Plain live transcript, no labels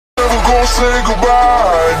gon' say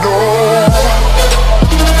goodbye, no.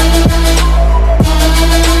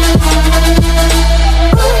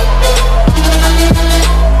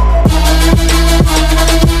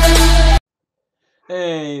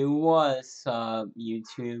 Hey, what's up,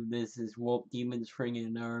 YouTube? This is Wolf Demons bringing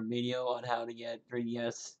another video on how to get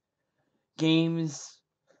 3DS games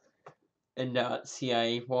and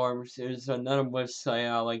CIA forms. There's another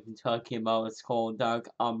website I like to talk about. It's called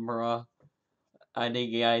DarkUmbrea. I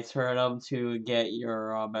think you guys heard of them to get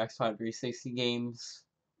your Xbox 360 games,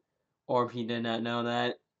 or if you did not know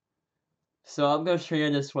that. So I'm going to show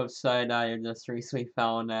you this website I just recently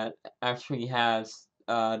found that actually has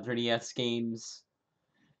 3DS games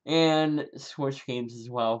and Switch games as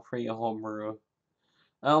well for your homebrew.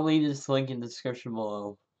 I'll leave this link in the description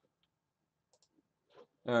below.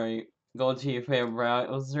 Alright, go to your favorite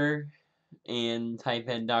browser and type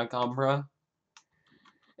in DarkUmbrea.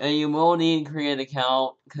 And you will need to create an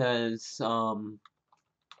account because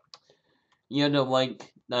you have to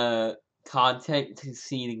like the content to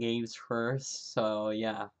see the games first. So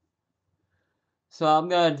yeah. So I'm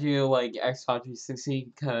gonna do like Xbox 360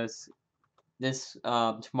 because this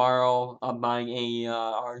tomorrow I'm buying a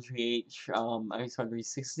RGH Xbox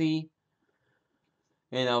 360.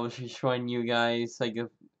 And I was just showing you guys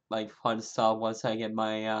like fun stuff once I get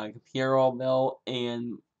my computer all built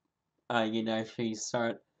and I can actually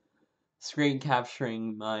start screen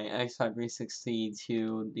capturing my Xbox 360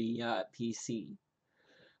 to the PC.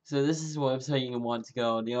 So this is the website you want to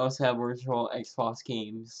go. They also have virtual Xbox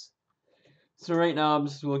games. So right now I'm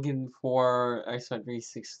just looking for Xbox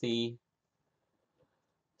 360.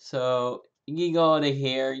 So you can go to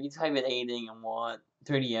here, you can type in anything you want.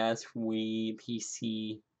 3DS, Wii,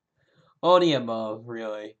 PC, all the above,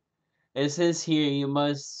 really. It says here you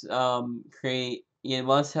must you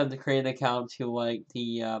must have to create an account to like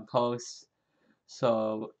the post.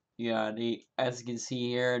 So yeah, as you can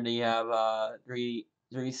see here they have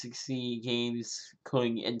 360 games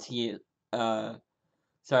including NT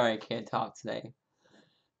sorry I can't talk today.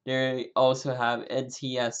 They also have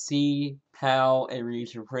NTSC, PAL, and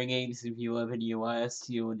region free games. If you live in the US,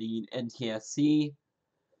 you will need NTSC.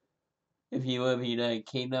 If you live in the United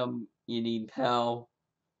Kingdom, you need PAL.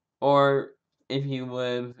 Or if you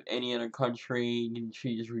live any other country, you can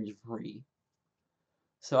choose region free.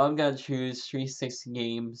 So I'm gonna choose 360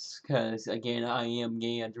 games because again I am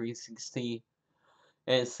getting a 360.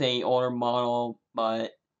 It's a older model,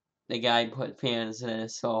 but the guy put fans in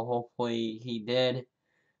it, so hopefully he did,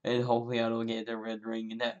 and hopefully I don't get the red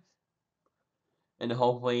ring in that. And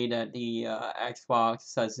hopefully that the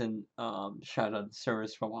Xbox doesn't shut down the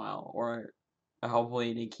service for a while, or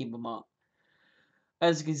hopefully they keep them up.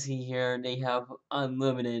 As you can see here, they have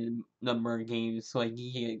unlimited number of games, so like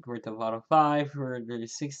you can get Grand Theft Auto 5 for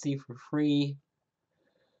 360 for free.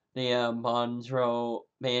 They have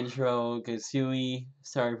Banjo-Kazooie.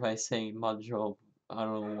 Sorry if I say Banjo, I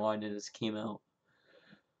don't know why this came out.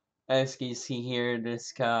 As you can see here,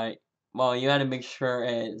 this guy, well, you gotta make sure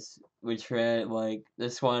it's which red, like,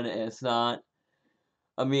 this one is not.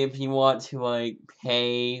 I mean, if you want to, like,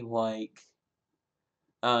 pay, like,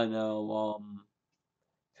 I don't know,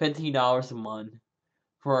 $15 a month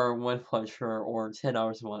for one pleasure or $10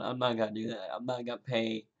 a month. I'm not gonna do that. I'm not gonna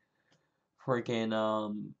pay freaking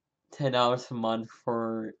 $10 a month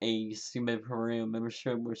for a stupid premium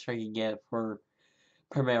membership which I can get for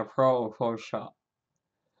Premiere Pro or Photoshop.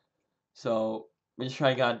 So make sure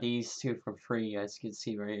I got these two for free, as you can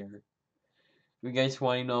see right here. If you guys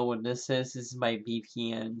want to know what this is my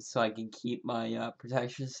VPN so I can keep my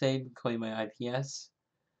protection safe, including my IPS.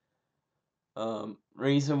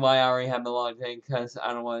 Reason why I already have it logged in because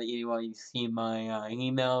I don't want anybody to see my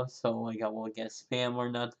email, so like I won't get spam or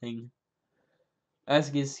nothing. As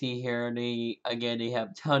you can see here, they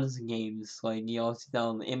have tons of games. Like you also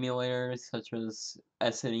download emulators such as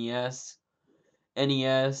SNES,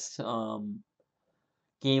 NES,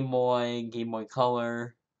 Game Boy, Game Boy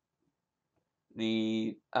Color.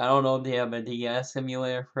 I don't know if they have a DS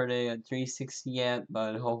emulator for the 360 yet,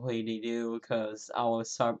 but hopefully they do because I will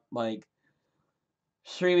start like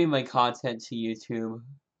streaming my content to YouTube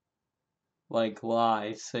like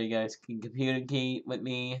live so you guys can communicate with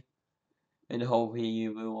me and hopefully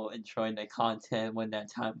you will enjoy the content when that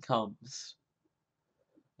time comes.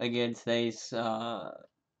 Again, today's the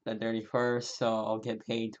 31st, so I'll get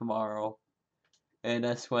paid tomorrow. And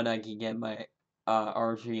that's when I can get my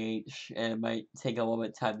RGH and it might take a little bit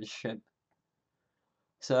of time to ship.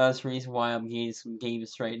 So that's the reason why I'm getting some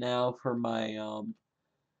games right now for my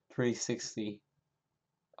 360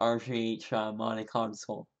 RGH on a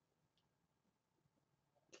console.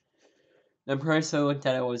 The price I looked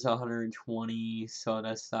at it was 120, so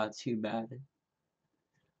that's not too bad.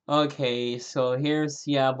 Okay, so here's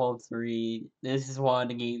Diablo 3. This is one of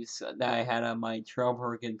the games that I had on my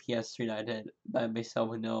jailbroken PS3 that I did by myself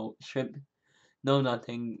with no chip, no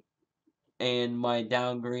nothing, and my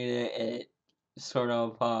downgraded it sort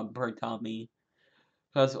of burnt on me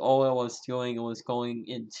because all I was doing was going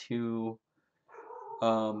into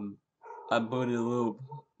um a booted loop.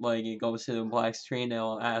 Like it goes to the black screen and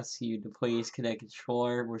it'll ask you to please connect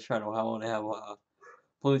controller, which I don't want to have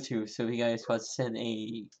Bluetooth. So if you guys want to send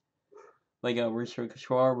a virtual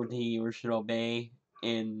controller with the original Bay,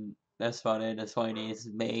 and that's about it. That's all I need is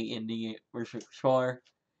Bay in the virtual controller,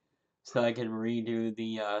 so I can redo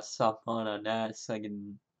the stuff on that. So I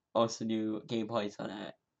can also do gameplays on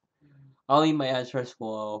that. I'll leave my address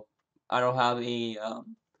below. I don't have a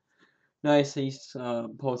nice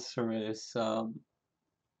post service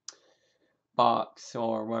box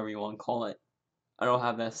or whatever you want to call it. I don't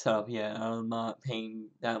have that set up yet. I'm not paying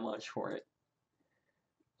that much for it.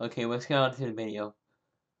 Okay, let's get on to the video.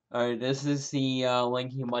 Alright, this is the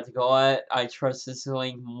link you want to go at. I trust this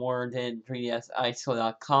link more than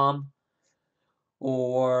 3dsiso.com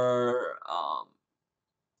or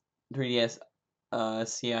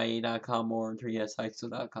 3dscia.com or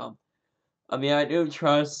 3dsiso.com. I mean, I do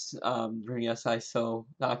trust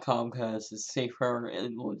 3dsiso.com because it's safer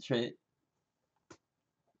and legit.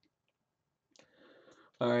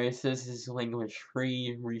 Alright, so this is language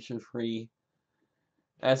free, region free.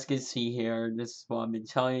 As you can see here, this is what I've been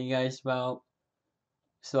telling you guys about.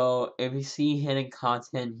 So if you see hidden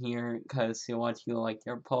content here, because they want you to like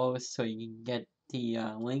their post so you can get the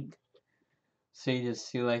link. So you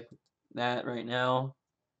just do like that right now.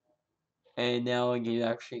 And now you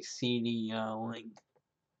actually see the link.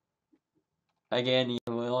 Again, you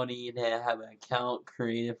will need to have an account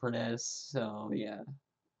created for this, so yeah.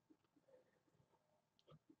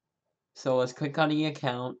 So let's click on the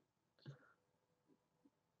account.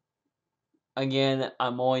 Again,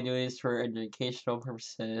 I'm only doing this for educational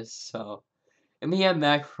purposes, so if you have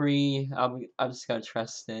Mac free, I'm just gonna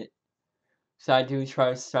trust it. So I do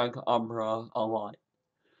trust DarkUmbrea a lot.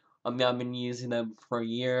 I mean, I've been using them for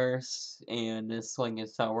years, and this link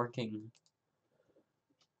is not working.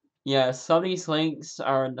 Yeah, some of these links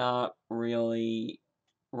are not really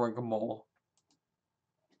workable.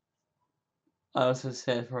 I also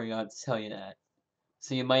said forgot to tell you that.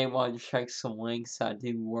 So you might want to check some links that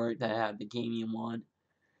do work that have the game you want.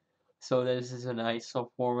 So this is an ISO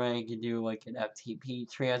format. You can do like an FTP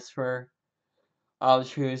transfer. I'll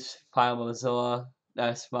choose FileMozilla.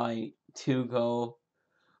 That's my go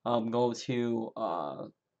to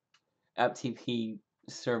FTP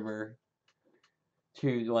server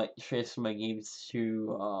to like transfer my games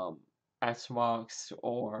to Xbox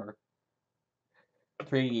or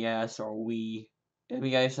 3DS or Wii. If you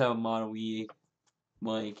guys have a model Wii,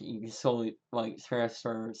 like you can solely like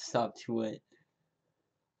transfer stuff to it.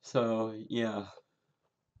 So yeah.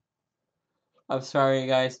 I'm sorry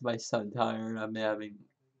guys, my son tired. I'm having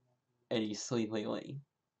any sleep lately.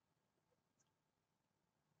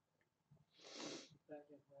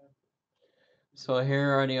 So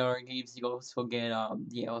here are the other games you also get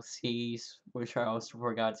DLCs, which I also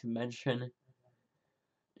forgot to mention.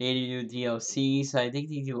 They do DLCs, I think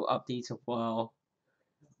they do updates as well.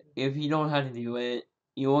 If you don't know how to do it,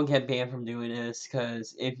 you won't get banned from doing this,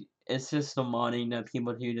 because if it's just the modding that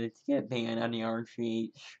people do to get banned on the RGH.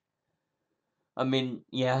 I mean,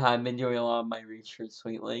 yeah, I've been doing a lot of my research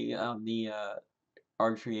lately on the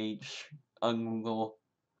RGH on Google.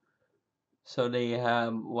 So they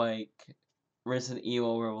have like Resident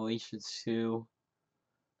Evil Revelations 2,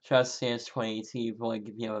 Just Dance 2018, for like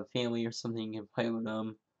if you have a family or something, you can play with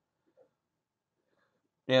them.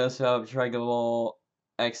 They also have Dragon Ball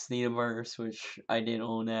X Universe, which I did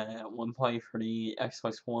own that at one point for the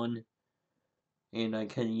Xbox One. And I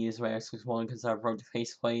couldn't use my Xbox One because I broke the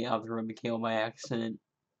faceplate after it became by accident.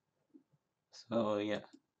 So yeah.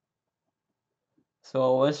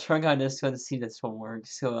 So let's try on this one to see this one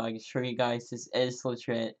works. So I can show you guys this is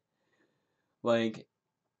legit. Like,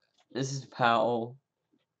 this is PAL.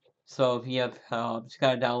 So if you have PAL, just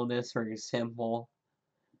gotta download this for example.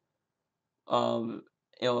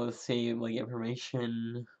 It'll save like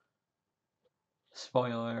information.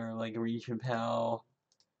 Spoiler, like region PAL.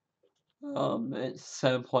 It's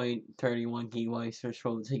 7.31 gigabytes, which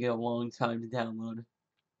will take a long time to download.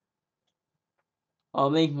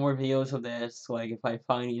 I'll make more videos of this, like if I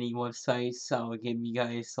find any websites, I'll give you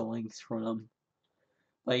guys the links for them.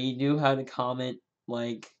 But you do have to comment,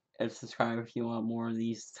 like, and subscribe if you want more of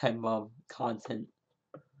these type of content.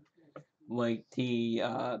 Like the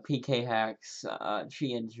PK hacks,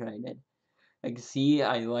 G Engineered. Like, see,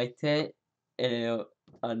 I liked it, and it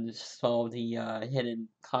uninstalled the hidden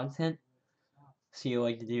content. So you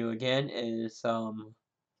like to do again is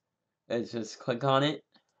just click on it.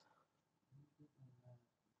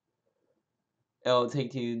 It'll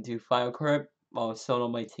take you to file corrupt. Also, it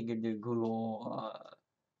might take you to Google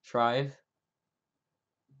Drive,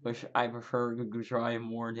 which I prefer Google Drive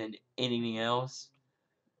more than anything else.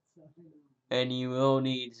 And you will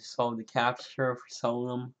need to solve the captcha for some of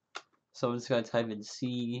them. So I'm just gonna type in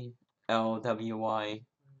CLWYE.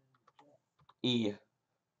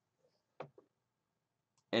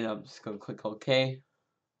 And I'm just gonna click OK.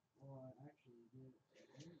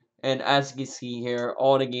 And as you can see here,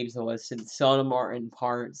 all the games are listed. Some of them are in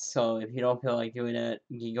parts, so if you don't feel like doing it,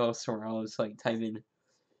 you can go somewhere else, like type in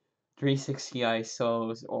 360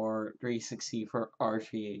 ISOs or 360 for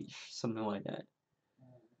RGH, something like that.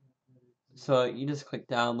 So you just click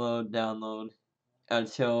download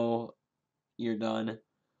until you're done.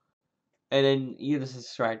 And then you just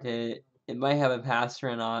extract it. It might have a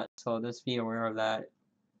password or not, so just be aware of that.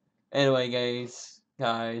 Anyway, guys,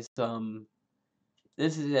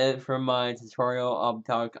 this is it for my tutorial of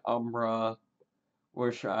DarkUmbrea,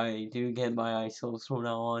 which I do get my ISOs from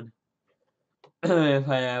now on. If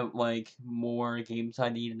I have like more games I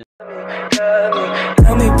need to.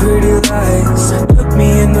 Tell me pretty lies, look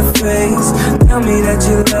me in the face, tell me that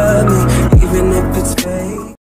you love me, even if it's